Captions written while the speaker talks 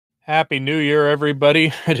Happy New Year,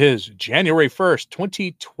 everybody. It is January 1st,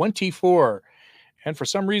 2024. And for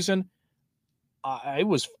some reason, I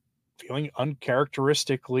was feeling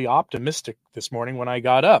uncharacteristically optimistic this morning when I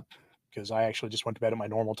got up because I actually just went to bed at my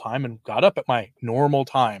normal time and got up at my normal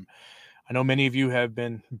time. I know many of you have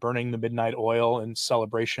been burning the midnight oil in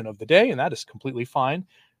celebration of the day, and that is completely fine.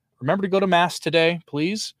 Remember to go to Mass today,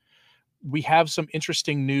 please. We have some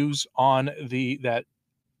interesting news on the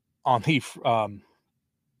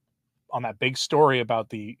on that big story about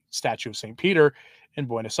the statue of St. Peter in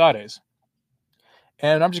Buenos Aires.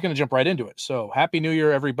 And I'm just going to jump right into it. So, Happy New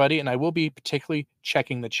Year, everybody. And I will be particularly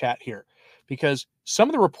checking the chat here because some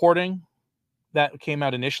of the reporting that came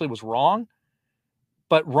out initially was wrong,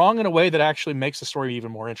 but wrong in a way that actually makes the story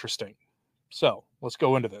even more interesting. So, let's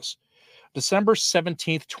go into this. December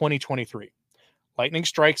 17th, 2023. Lightning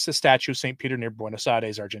strikes the statue of St. Peter near Buenos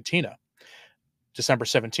Aires, Argentina. December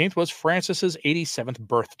 17th was Francis's 87th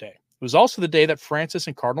birthday. It was also the day that Francis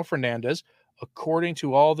and Cardinal Fernandez, according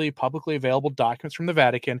to all the publicly available documents from the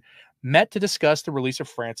Vatican, met to discuss the release of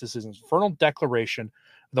Francis's infernal declaration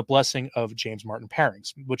of the blessing of James Martin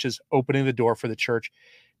pairings, which is opening the door for the church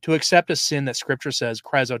to accept a sin that Scripture says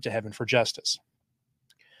cries out to heaven for justice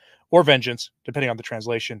or vengeance, depending on the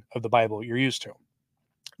translation of the Bible you're used to.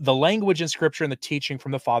 The language in Scripture and the teaching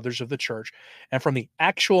from the fathers of the church and from the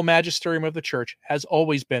actual magisterium of the church has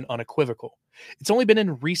always been unequivocal. It's only been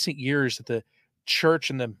in recent years that the church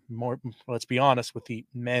and the more, let's be honest, with the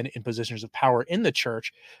men in positions of power in the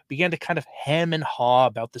church began to kind of hem and haw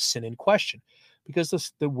about the sin in question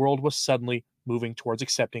because the world was suddenly moving towards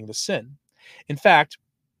accepting the sin. In fact,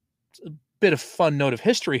 a bit of fun note of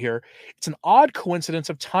history here, it's an odd coincidence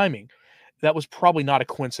of timing. That was probably not a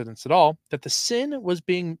coincidence at all, that the sin was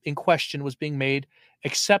being made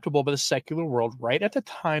acceptable by the secular world right at the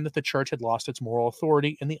time that the church had lost its moral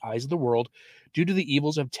authority in the eyes of the world due to the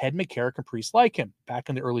evils of Ted McCarrick and priests like him back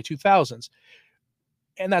in the early 2000s.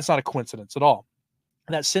 And that's not a coincidence at all.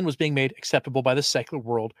 And that sin was being made acceptable by the secular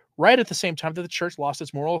world right at the same time that the church lost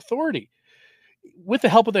its moral authority. With the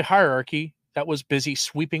help of the hierarchy that was busy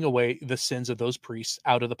sweeping away the sins of those priests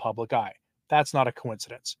out of the public eye. That's not a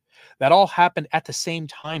coincidence. That all happened at the same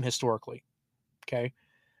time historically. Okay.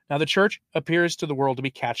 Now, the church appears to the world to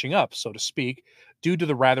be catching up, so to speak, due to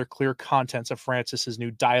the rather clear contents of Francis's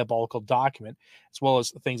new diabolical document, as well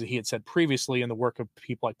as the things that he had said previously in the work of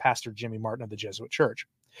people like Pastor Jimmy Martin of the Jesuit Church.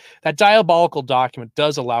 That diabolical document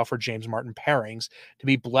does allow for James Martin pairings to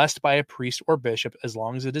be blessed by a priest or bishop as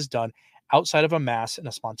long as it is done outside of a mass in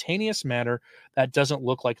a spontaneous manner that doesn't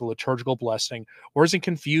look like a liturgical blessing or isn't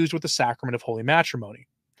confused with the sacrament of holy matrimony,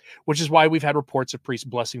 which is why we've had reports of priests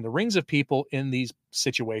blessing the rings of people in these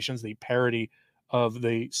situations, the parody of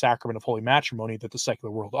the sacrament of holy matrimony that the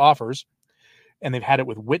secular world offers, and they've had it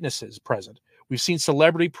with witnesses present. We've seen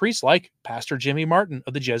celebrity priests like Pastor Jimmy Martin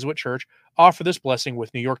of the Jesuit Church offer this blessing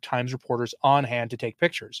with New York Times reporters on hand to take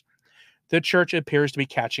pictures. The church appears to be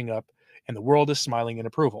catching up, and the world is smiling in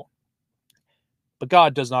approval. But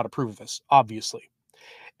God does not approve of this, obviously.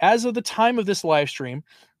 As of the time of this live stream,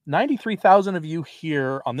 93,000 of you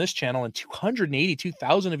here on this channel and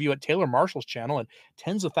 282,000 of you at Taylor Marshall's channel and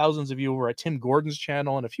tens of thousands of you over at Tim Gordon's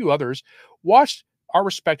channel and a few others watched our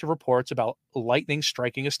respective reports about lightning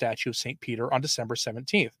striking a statue of St. Peter on December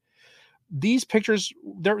 17th. These pictures,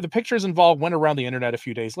 the pictures involved went around the internet a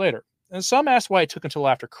few days later. And some asked why it took until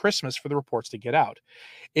after Christmas for the reports to get out.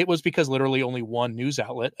 It was because literally only one news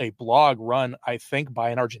outlet, a blog run, I think, by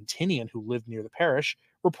an Argentinian who lived near the parish,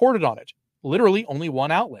 reported on it. Literally only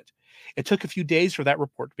one outlet. It took a few days for that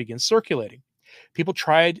report to begin circulating. People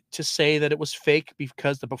tried to say that it was fake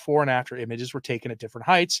because the before and after images were taken at different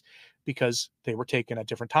heights because they were taken at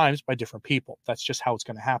different times by different people. That's just how it's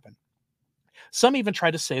going to happen. Some even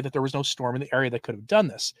tried to say that there was no storm in the area that could have done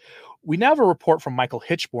this. We now have a report from Michael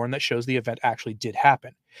Hitchborn that shows the event actually did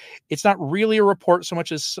happen. It's not really a report so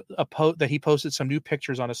much as that he posted some new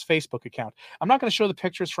pictures on his Facebook account. I'm not going to show the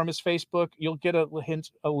pictures from his Facebook. You'll get a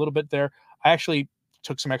hint a little bit there. I actually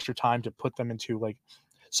took some extra time to put them into like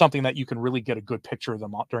something that you can really get a good picture of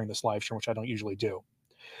them during this live stream, which I don't usually do.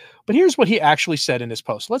 But here's what he actually said in his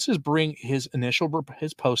post. Let's just bring his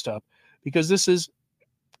post up because this is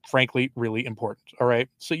frankly really important. All right.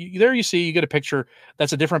 So there you see, you get a picture.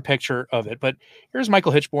 That's a different picture of it. But here's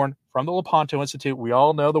Michael Hitchborn from the Lepanto Institute. We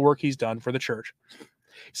all know the work he's done for the church.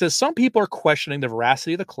 He says, some people are questioning the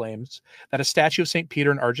veracity of the claims that a statue of St.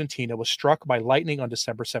 Peter in Argentina was struck by lightning on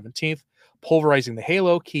December 17th, pulverizing the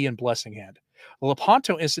halo, key, and blessing hand. The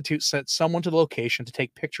Lepanto Institute sent someone to the location to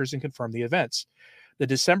take pictures and confirm the events. The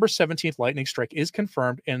December 17th lightning strike is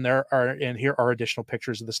confirmed, and here are additional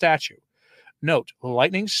pictures of the statue. Note, the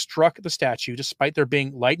lightning struck the statue despite there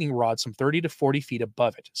being lightning rods some 30 to 40 feet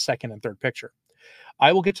above it, second and third picture.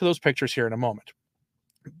 I will get to those pictures here in a moment,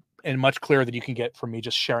 and much clearer than you can get from me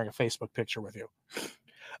just sharing a Facebook picture with you.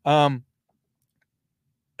 And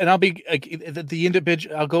I'll be the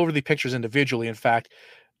individual. I'll go over the pictures individually, in fact,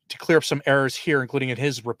 to clear up some errors here, including in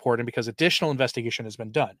his report, and because additional investigation has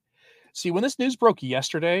been done. See, when this news broke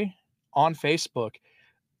yesterday on Facebook,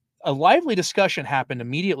 a lively discussion happened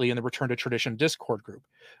immediately in the Return to Tradition Discord group.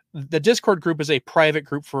 The Discord group is a private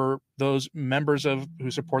group for those members of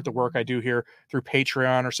who support the work I do here through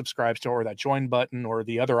Patreon or subscribe to, or that join button, or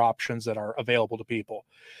the other options that are available to people.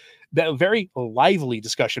 That very lively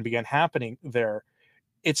discussion began happening there.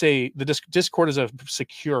 Discord is a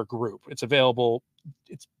secure group. It's available.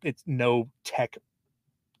 It's no tech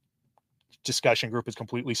discussion group. It's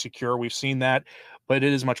completely secure. We've seen that, but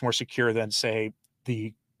it is much more secure than, say,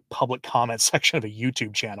 the public comment section of a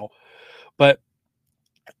YouTube channel. But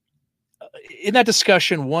in that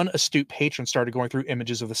discussion, one astute patron started going through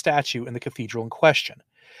images of the statue in the cathedral in question.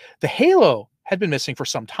 The halo had been missing for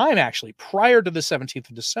some time, actually, prior to the 17th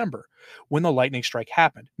of December, when the lightning strike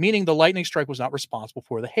happened, meaning the lightning strike was not responsible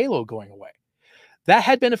for the halo going away. That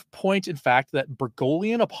had been a point, in fact, that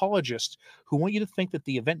Bergolian apologists who want you to think that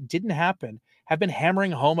the event didn't happen have been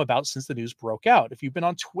hammering home about since the news broke out. If you've been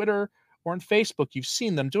on Twitter or on Facebook, you've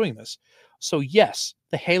seen them doing this. So yes,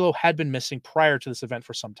 the halo had been missing prior to this event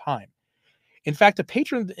for some time. In fact, the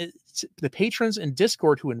patrons in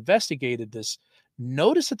Discord who investigated this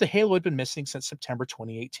noticed that the halo had been missing since September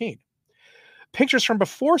 2018. Pictures from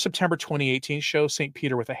before September 2018 show St.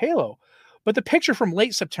 Peter with a halo, but the picture from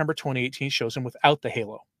late September 2018 shows him without the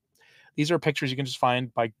halo. These are pictures you can just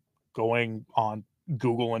find by going on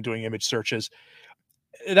Google and doing image searches.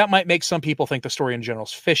 That might make some people think the story in general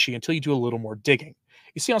is fishy until you do a little more digging.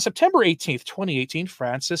 You see, on September 18th, 2018,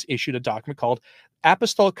 Francis issued a document called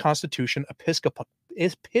Apostolic Constitution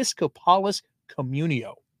Episcopalis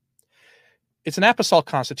Communio. It's an apostolic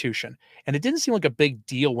constitution, and it didn't seem like a big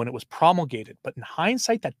deal when it was promulgated, but in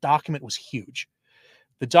hindsight, that document was huge.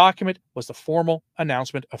 The document was the formal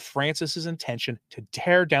announcement of Francis's intention to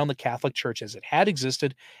tear down the Catholic Church as it had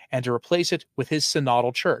existed and to replace it with his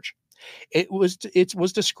synodal church. It was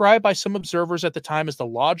described by some observers at the time as the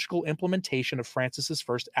logical implementation of Francis's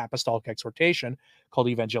first apostolic exhortation called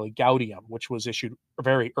Evangelii Gaudium, which was issued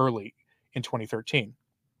very early in 2013.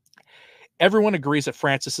 Everyone agrees that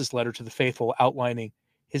Francis's letter to the faithful outlining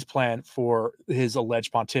his plan for his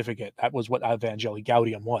alleged pontificate, that was what Evangelii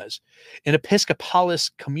Gaudium was. In Episcopalis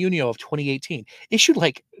Communio of 2018, issued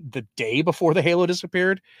like the day before the halo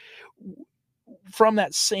disappeared, from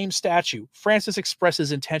that same statue, Francis expressed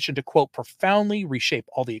his intention to, quote, profoundly reshape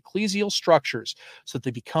all the ecclesial structures so that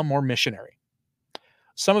they become more missionary.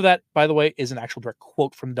 Some of that, by the way, is an actual direct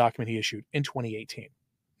quote from the document he issued in 2018.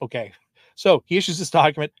 Okay, so he issues this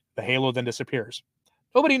document, the halo then disappears.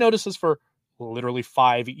 Nobody notices for literally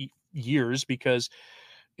 5 years because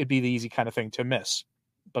it'd be the easy kind of thing to miss.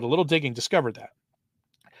 But a little digging discovered that.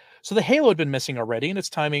 So the halo had been missing already, and its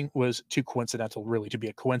timing was too coincidental, really, to be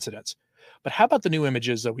a coincidence. But how about the new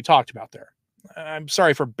images that we talked about there? I'm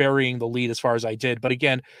sorry for burying the lead as far as I did, but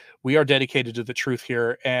again, we are dedicated to the truth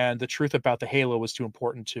here, and the truth about the halo was too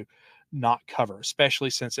important to not cover,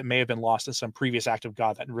 especially since it may have been lost in some previous act of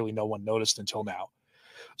God that really no one noticed until now.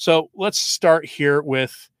 So let's start here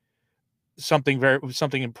with something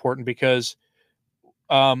important, because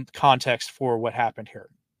context for what happened here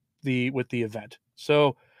with the event.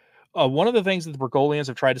 So one of the things that the Bergolians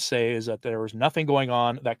have tried to say is that there was nothing going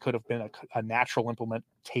on that could have been a natural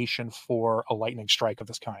implementation for a lightning strike of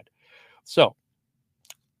this kind. So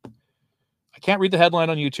I can't read the headline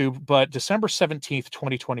on YouTube, but December 17th,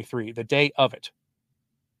 2023, the day of it,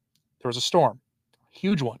 there was a storm, a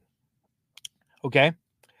huge one. Okay.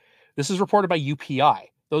 This is reported by UPI.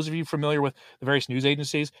 Those of you familiar with the various news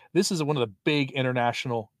agencies, this is one of the big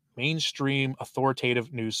international mainstream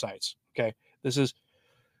authoritative news sites. Okay. This is,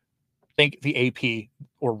 think the AP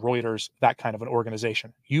or Reuters, that kind of an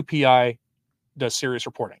organization. UPI does serious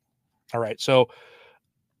reporting. All right. So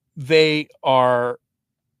they are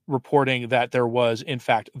reporting that there was, in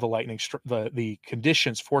fact, the lightning, the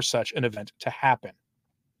conditions for such an event to happen.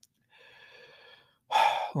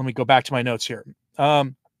 Let me go back to my notes here.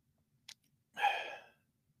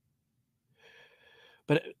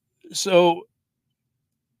 So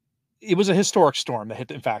it was a historic storm that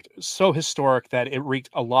hit, in fact, so historic that it wreaked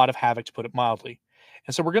a lot of havoc, to put it mildly.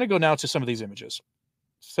 And so we're going to go now to some of these images.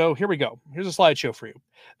 So here we go. Here's a slideshow for you.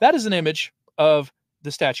 That is an image of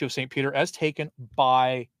the statue of St. Peter as taken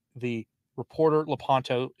by the reporter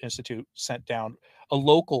Lepanto Institute sent down a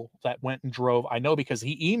local that went and drove. I know because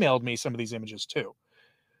he emailed me some of these images too.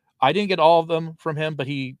 I didn't get all of them from him, but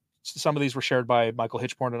some of these were shared by Michael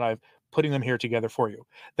Hitchborn, and I'm putting them here together for you.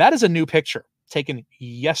 That is a new picture taken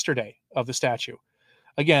yesterday of the statue.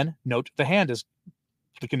 Again, note the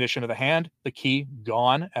condition of the hand, the key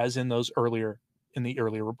gone, as in the earlier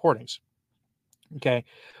reportings. Okay,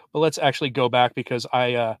 but let's actually go back because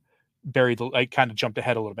I kind of jumped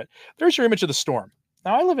ahead a little bit. There's your image of the storm.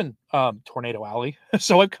 Now I live in Tornado Alley,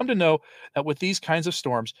 so I've come to know that with these kinds of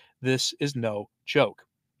storms, this is no joke.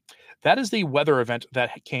 That is the weather event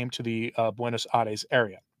that came to the Buenos Aires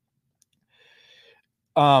area.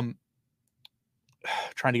 Trying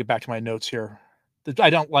to get back to my notes here. I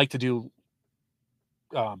don't like to do,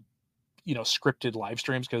 scripted live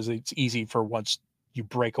streams because it's easy for once you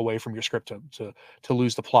break away from your script to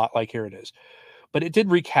lose the plot like here it is. But it did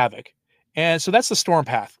wreak havoc. And so that's the storm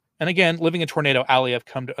path. And again, living in Tornado Alley, I've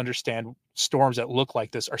come to understand storms that look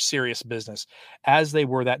like this are serious business, as they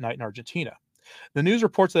were that night in Argentina. The news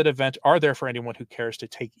reports of that event are there for anyone who cares to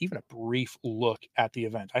take even a brief look at the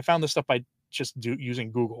event. I found this stuff by just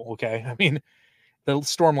using Google, okay? I mean, the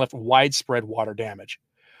storm left widespread water damage.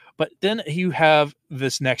 But then you have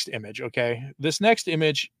this next image, okay? This next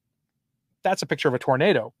image, that's a picture of a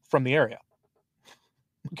tornado from the area.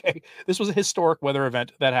 Okay, this was a historic weather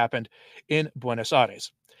event that happened in Buenos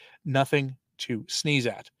Aires. Nothing to sneeze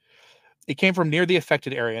at. It came from near the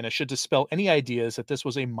affected area, and it should dispel any ideas that this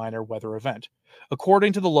was a minor weather event.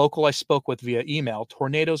 According to the local I spoke with via email,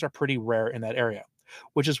 tornadoes are pretty rare in that area,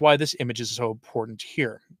 which is why this image is so important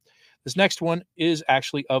here. This next one is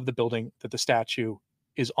actually of the building that the statue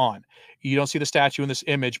is on. You don't see the statue in this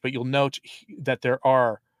image, but you'll note that there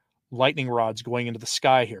are lightning rods going into the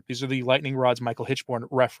sky here. These are the lightning rods Michael Hitchborn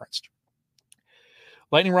referenced.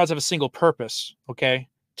 Lightning rods have a single purpose, okay?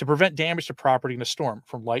 To prevent damage to property in a storm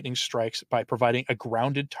from lightning strikes by providing a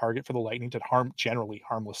grounded target for the lightning to generally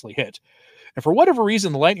harmlessly hit. And for whatever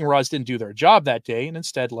reason, the lightning rods didn't do their job that day, and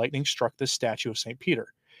instead lightning struck this statue of St. Peter.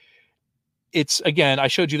 Again, I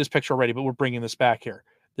showed you this picture already, but we're bringing this back here.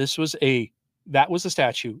 That was the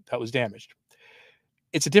statue that was damaged.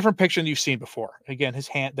 It's a different picture than you've seen before. Again,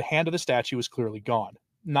 the hand of the statue is clearly gone.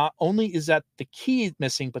 Not only is that the key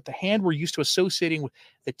missing, but the hand we're used to associating with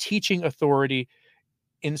the teaching authority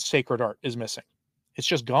in sacred art is missing. It's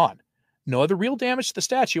just gone. No other real damage to the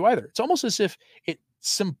statue either. It's almost as if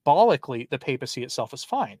symbolically, the papacy itself is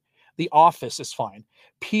fine. The office is fine.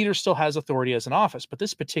 Peter still has authority as an office, but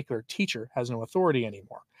this particular teacher has no authority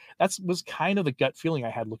anymore. That was kind of the gut feeling I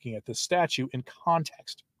had looking at this statue in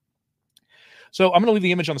context. So I'm going to leave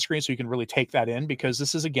the image on the screen so you can really take that in, because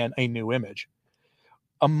this is, again, a new image.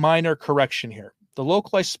 A minor correction here. The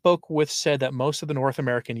local I spoke with said that most of the North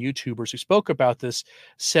American YouTubers who spoke about this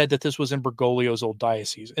said that this was in Bergoglio's old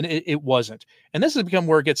diocese, and it wasn't. And this has become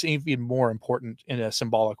where it gets even more important in a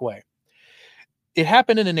symbolic way. It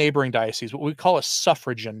happened in a neighboring diocese, what we call a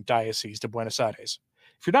suffragan diocese to Buenos Aires.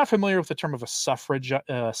 If you're not familiar with the term of a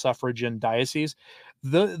suffragan diocese,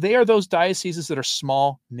 they are those dioceses that are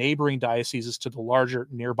small neighboring dioceses to the larger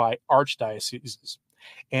nearby archdioceses.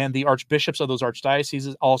 And the archbishops of those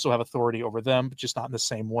archdioceses also have authority over them, but just not in the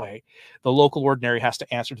same way. The local ordinary has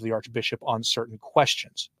to answer to the archbishop on certain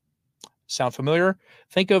questions. Sound familiar?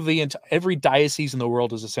 Think of every diocese in the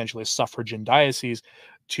world as essentially a suffragan diocese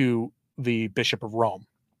to the Bishop of Rome.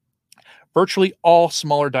 Virtually all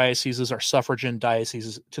smaller dioceses are suffragan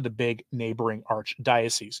dioceses to the big neighboring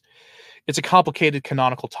archdiocese. It's a complicated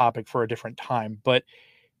canonical topic for a different time, but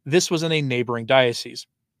this was in a neighboring diocese.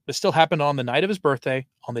 This still happened on the night of his birthday,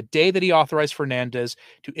 on the day that he authorized Fernandez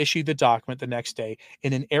to issue the document the next day,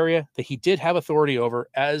 in an area that he did have authority over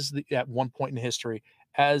at one point in history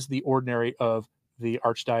as the ordinary of the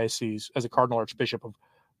archdiocese, as a cardinal archbishop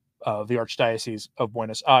of the Archdiocese of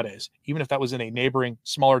Buenos Aires, even if that was in a neighboring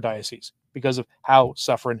smaller diocese, because of how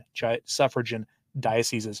suffragan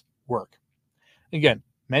dioceses work. Again,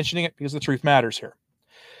 mentioning it because the truth matters here.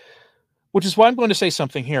 Which is why I'm going to say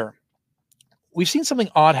something here. We've seen something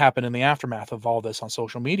odd happen in the aftermath of all this on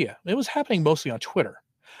social media. It was happening mostly on Twitter.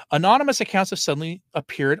 Anonymous accounts have suddenly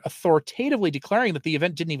appeared authoritatively declaring that the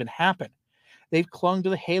event didn't even happen. They've clung to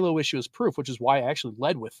the halo issue as proof, which is why I actually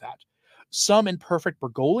led with that. Some, in perfect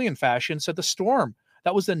Bergoglian fashion, said the storm,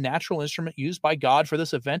 that was the natural instrument used by God for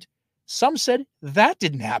this event. Some said that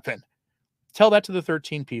didn't happen. Tell that to the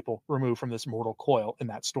 13 people removed from this mortal coil in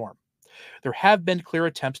that storm. There have been clear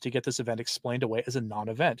attempts to get this event explained away as a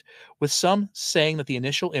non-event, with some saying that the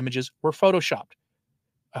initial images were photoshopped.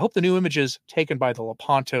 I hope the new images taken by the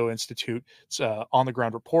Lepanto Institute's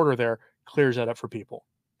on-the-ground reporter there clears that up for people.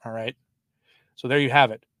 All right? So there you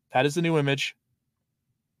have it. That is the new image.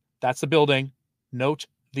 That's the building. Note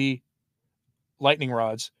the lightning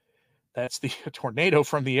rods. That's the tornado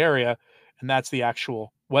from the area, and that's the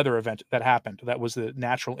actual weather event that happened. That was the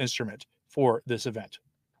natural instrument for this event.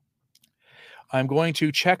 I'm going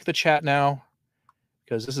to check the chat now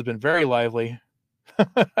because this has been very lively.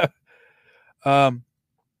 Wow.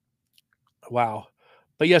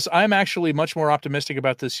 But yes, I'm actually much more optimistic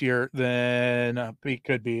about this year than it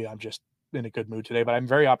could be. I'm just in a good mood today, but I'm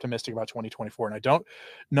very optimistic about 2024, and I don't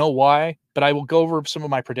know why, but I will go over some of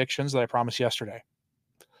my predictions that I promised yesterday.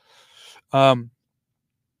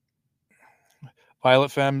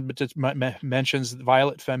 Violet Femme mentions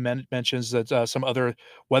that some other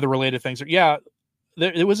weather-related things. Yeah,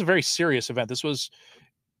 it was a very serious event.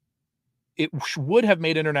 It would have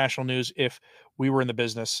made international news if we were in the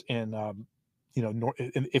business in,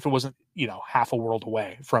 if it wasn't, half a world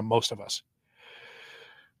away from most of us.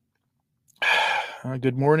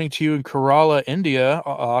 Good morning to you in Kerala, India,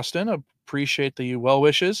 Austin. Appreciate the well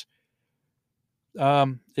wishes.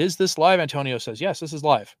 Is this live? Antonio says, yes, this is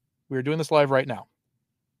live. We're doing this live right now.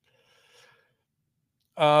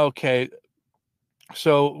 Okay.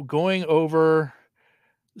 So going over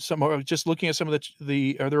some more, just looking at some of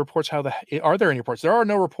the reports, are there any reports? There are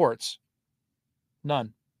no reports.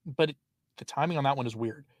 None. But the timing on that one is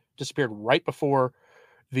weird. Disappeared right before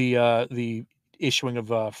the issuing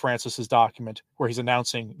of Francis's document where he's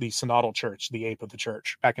announcing the synodal church, the ape of the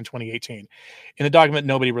church, back in 2018. In a document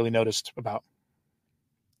nobody really noticed about.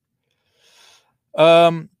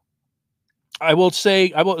 I will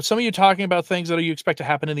say, some of you talking about things that you expect to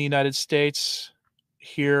happen in the United States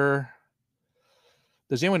here.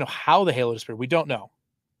 Does anyone know how the halo disappeared? We don't know.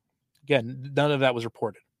 Again, none of that was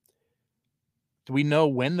reported. Do we know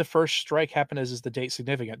when the first strike happened? Is the date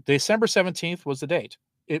significant? December 17th was the date.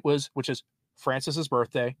 Which is Francis's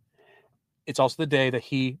birthday. It's also the day that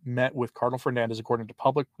he met with Cardinal Fernandez, according to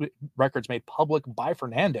public records made public by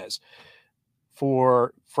Fernandez,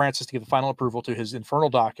 for Francis to give the final approval to his infernal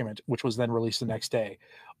document, which was then released the next day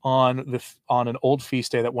on an old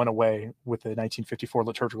feast day that went away with the 1954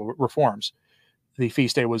 liturgical reforms. The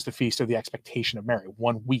feast day was the Feast of the Expectation of Mary,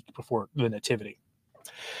 1 week before the Nativity.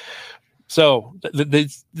 So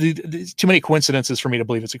there's too many coincidences for me to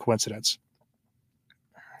believe it's a coincidence.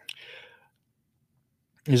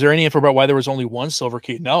 Is there any info about why there was only one silver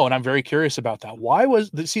key? No, and I'm very curious about that. Why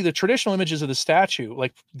the traditional images of the statue,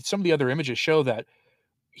 like some of the other images, show that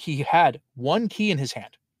he had one key in his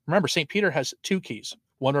hand. Remember, St. Peter has two keys,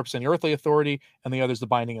 one representing earthly authority and the other is the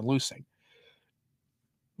binding and loosing.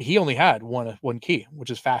 He only had one key,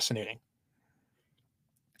 which is fascinating.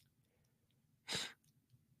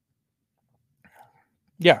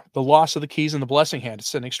 Yeah, the loss of the keys in the blessing hand is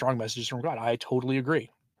sending strong messages from God. I totally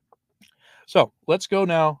agree. So let's go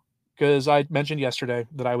now, because I mentioned yesterday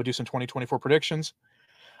that I would do some 2024 predictions.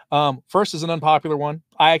 First is an unpopular one.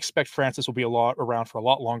 I expect Francis will be around for a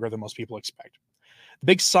lot longer than most people expect. The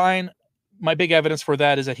big sign, my big evidence for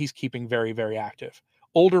that is that he's keeping very, very active.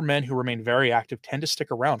 Older men who remain very active tend to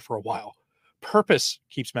stick around for a while. Purpose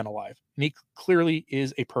keeps men alive, and he clearly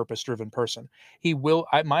is a purpose-driven person.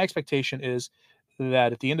 My expectation is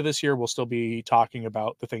that at the end of this year, we'll still be talking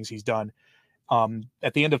about the things he's done.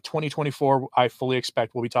 At the end of 2024, I fully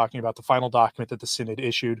expect we'll be talking about the final document that the Synod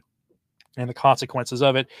issued and the consequences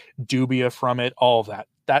of it, dubia from it, all of that.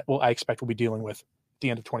 I expect we'll be dealing with at the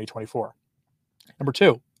end of 2024. Number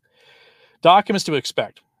two, documents to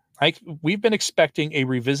expect. We've been expecting a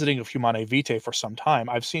revisiting of Humanae Vitae for some time.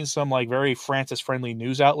 I've seen some very Francis-friendly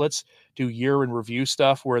news outlets do year in review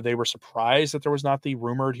stuff where they were surprised that there was not the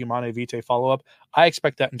rumored Humanae Vitae follow-up. I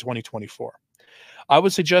expect that in 2024. I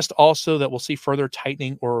would suggest also that we'll see further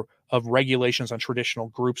tightening of regulations on traditional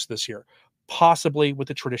groups this year, possibly with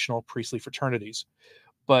the traditional priestly fraternities.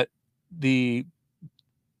 But the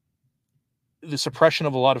suppression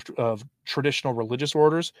of a lot of traditional religious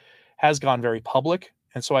orders has gone very public,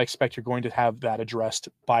 and so I expect you're going to have that addressed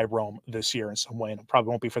by Rome this year in some way, and it probably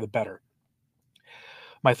won't be for the better.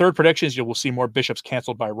 My third prediction is you will see more bishops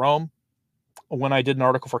canceled by Rome. When I did an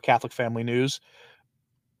article for Catholic Family News,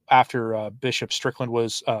 after Bishop Strickland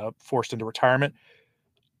was forced into retirement,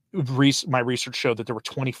 my research showed that there were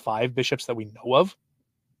 25 bishops that we know of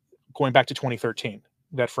going back to 2013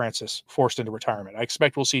 that Francis forced into retirement. I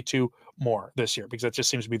expect we'll see 2 more this year because that just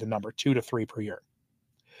seems to be the number, 2 to 3 per year.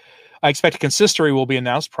 I expect a consistory will be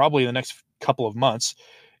announced probably in the next couple of months,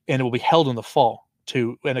 and it will be held in the fall.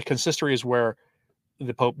 And a consistory is where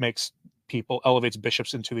the Pope elevates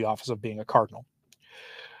bishops into the office of being a cardinal.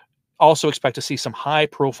 Also expect to see some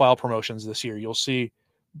high-profile promotions this year. You'll see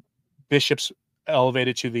bishops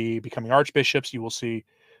elevated to becoming archbishops. You will see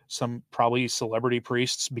some probably celebrity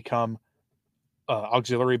priests become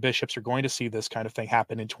auxiliary bishops are going to see this kind of thing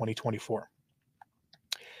happen in 2024.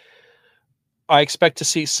 I expect to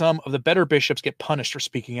see some of the better bishops get punished for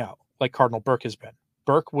speaking out, like Cardinal Burke has been.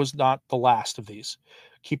 Burke was not the last of these.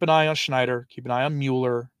 Keep an eye on Schneider. Keep an eye on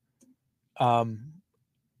Mueller. I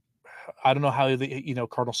don't know how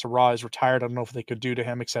Cardinal Sarah is retired. I don't know if they could do to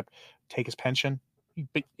him except take his pension.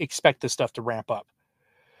 But expect this stuff to ramp up.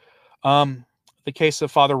 The case of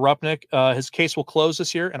Father Rupnik, his case will close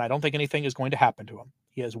this year, and I don't think anything is going to happen to him.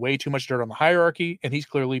 He has way too much dirt on the hierarchy, and he's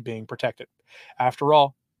clearly being protected. After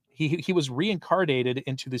all, he was reincarnated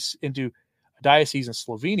into a diocese in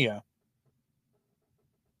Slovenia,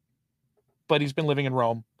 but he's been living in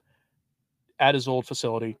Rome at his old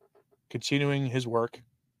facility, continuing his work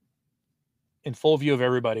in full view of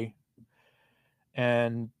everybody,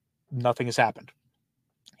 and nothing has happened.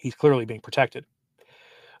 He's clearly being protected.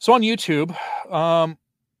 So on YouTube,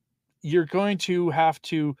 you're going to have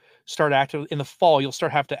to start in the fall. You'll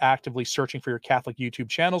have to actively searching for your Catholic YouTube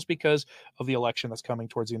channels because of the election that's coming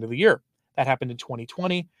towards the end of the year. That happened in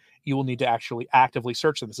 2020. You will need to actually actively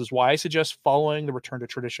search them. This is why I suggest following the Return to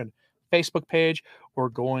Tradition Facebook page or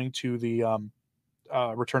going to the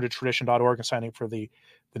returntotradition.org and signing for the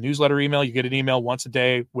newsletter email. You get an email once a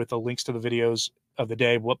day with the links to the videos of the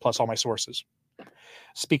day, plus all my sources.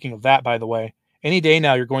 Speaking of that, by the way, any day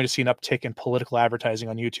now, you're going to see an uptick in political advertising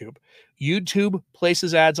on YouTube. YouTube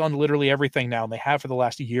places ads on literally everything now, and they have for the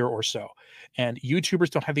last year or so. And YouTubers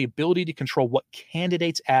don't have the ability to control what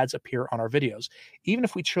candidates' ads appear on our videos. Even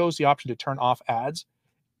if we chose the option to turn off ads,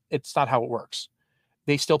 it's not how it works.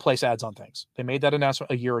 They still place ads on things. They made that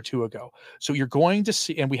announcement a year or two ago. So you're going to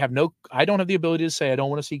see, and I don't have the ability to say I don't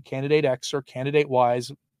want to see candidate X or candidate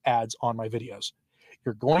Y's ads on my videos.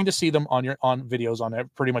 You're going to see them on videos on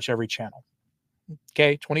pretty much every channel.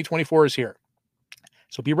 Okay, 2024 is here.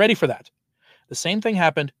 So be ready for that. The same thing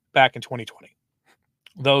happened back in 2020.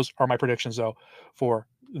 Those are my predictions, though, for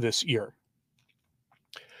this year.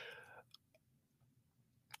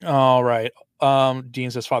 All right.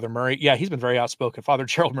 Dean says Father Murray. Yeah, he's been very outspoken. Father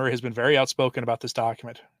Gerald Murray has been very outspoken about this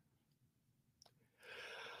document.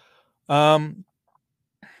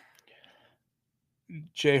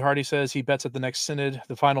 Jay Hardy says he bets at the next synod,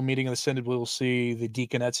 the final meeting of the synod, we will see the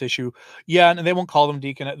deaconettes issue. Yeah, and they won't call them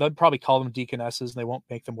deaconess. They'll probably call them deaconesses, and they won't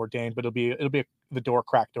make them ordained, but it'll be the door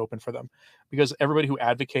cracked open for them, because everybody who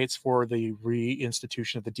advocates for the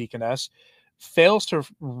reinstitution of the deaconess fails to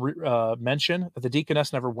mention that the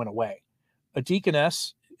deaconess never went away. A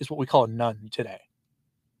deaconess is what we call a nun today.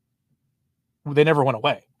 They never went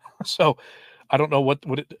away. So I don't know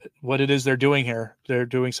what it is they're doing here. They're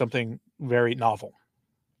doing something very novel.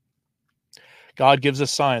 God gives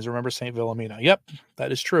us signs. Remember St. Wilhelmina. Yep,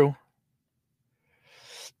 that is true.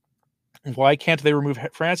 Why can't they remove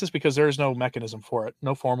Francis? Because there is no mechanism for it,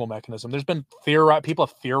 no formal mechanism. There's been people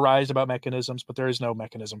have theorized about mechanisms, but there is no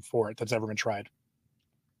mechanism for it that's ever been tried.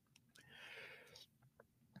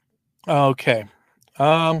 Okay.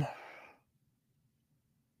 There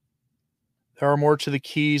are more to the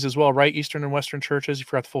keys as well, right? Eastern and Western churches. You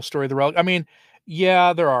forgot the full story of the relic. I mean,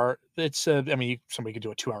 yeah, there are. It's somebody could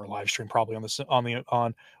do a 2-hour live stream probably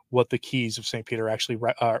on what the keys of St. Peter actually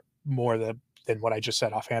are more than what I just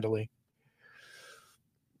said offhandedly.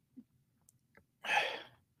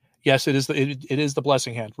 Yes, it is. It is the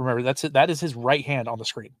blessing hand. Remember, that's it. That is his right hand on the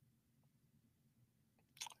screen.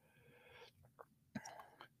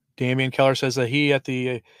 Damian Keller says that he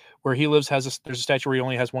where he lives there's a statue where he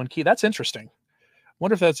only has one key. That's interesting.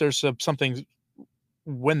 Wonder if there's something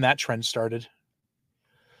when that trend started.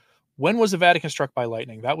 When was the Vatican struck by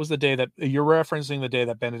lightning? That was the day that you're referencing, the day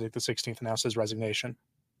that Benedict XVI announced his resignation.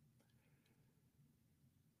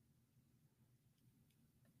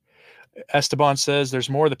 Esteban says there's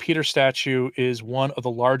more. The Peter statue is one of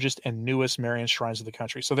the largest and newest Marian shrines of the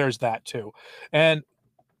country. So there's that too. And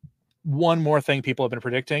one more thing people have been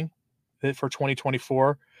predicting for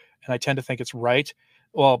 2024, and I tend to think it's right.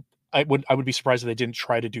 Well, I would be surprised if they didn't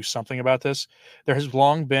try to do something about this. There has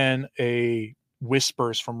long been a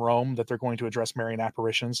whispers from Rome that they're going to address Marian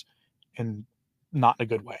apparitions, and not in a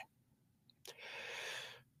good way.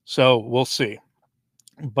 So we'll see.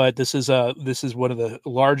 But this is one of the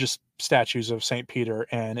largest statues of St. Peter,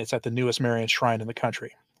 and it's at the newest Marian shrine in the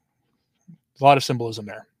country. A lot of symbolism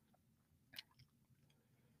there.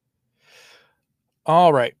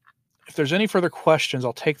 All right. If there's any further questions,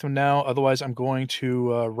 I'll take them now. Otherwise, I'm going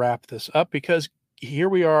to wrap this up, because here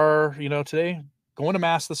we are, today, going to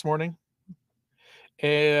Mass this morning,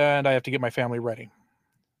 and I have to get my family ready.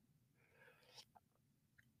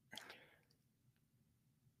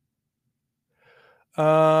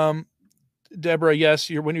 Deborah, yes,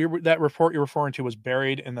 that report you're referring to was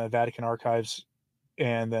buried in the Vatican archives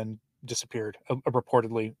and then disappeared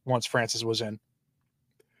reportedly once Francis was in.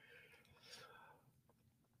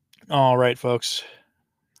 All right, folks.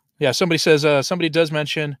 Yeah, somebody says, somebody does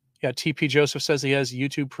mention, yeah, TP Joseph says he has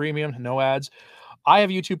YouTube Premium, no ads. I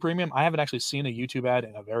have YouTube Premium. I haven't actually seen a YouTube ad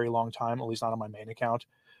in a very long time, at least not on my main account.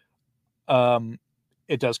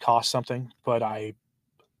 It does cost something, but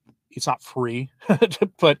it's not free.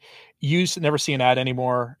 But you never see an ad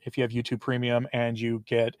anymore if you have YouTube Premium, and you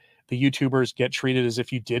get the YouTubers get treated as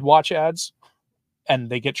if you did watch ads, and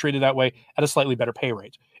they get treated that way at a slightly better pay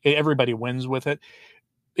rate. Everybody wins with it.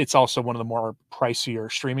 It's also one of the more pricier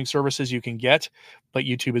streaming services you can get, but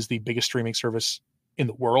YouTube is the biggest streaming service in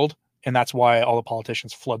the world, and that's why all the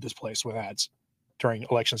politicians flood this place with ads during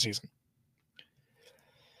election season.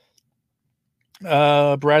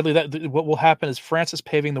 Bradley, that what will happen is Francis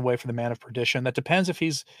paving the way for the man of perdition. That depends if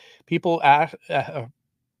people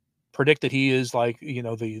predict that he is like,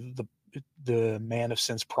 the man of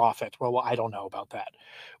sin's prophet. Well, I don't know about that.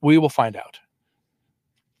 We will find out.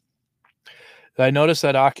 I noticed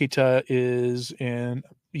that Akita is in.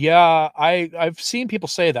 Yeah, I've seen people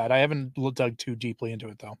say that. I haven't dug too deeply into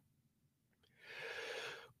it though.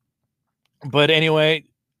 But anyway,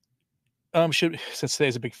 since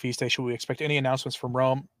today's a big feast day, should we expect any announcements from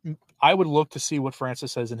Rome? I would look to see what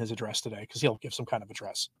Francis says in his address today, because he'll give some kind of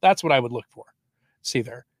address. That's what I would look for. See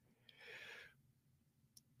there.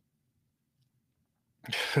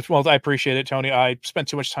 Well, I appreciate it, Tony. I spend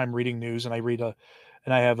too much time reading news, and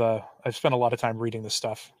I've spent a lot of time reading this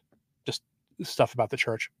stuff, just stuff about the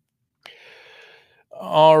church.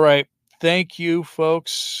 All right. Thank you,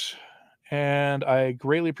 folks. And I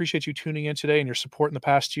greatly appreciate you tuning in today and your support in the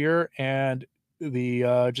past year. And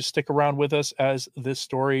just stick around with us as these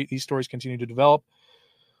stories continue to develop.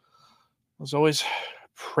 As always,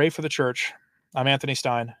 pray for the church. I'm Anthony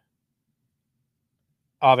Stein.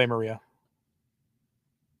 Ave Maria.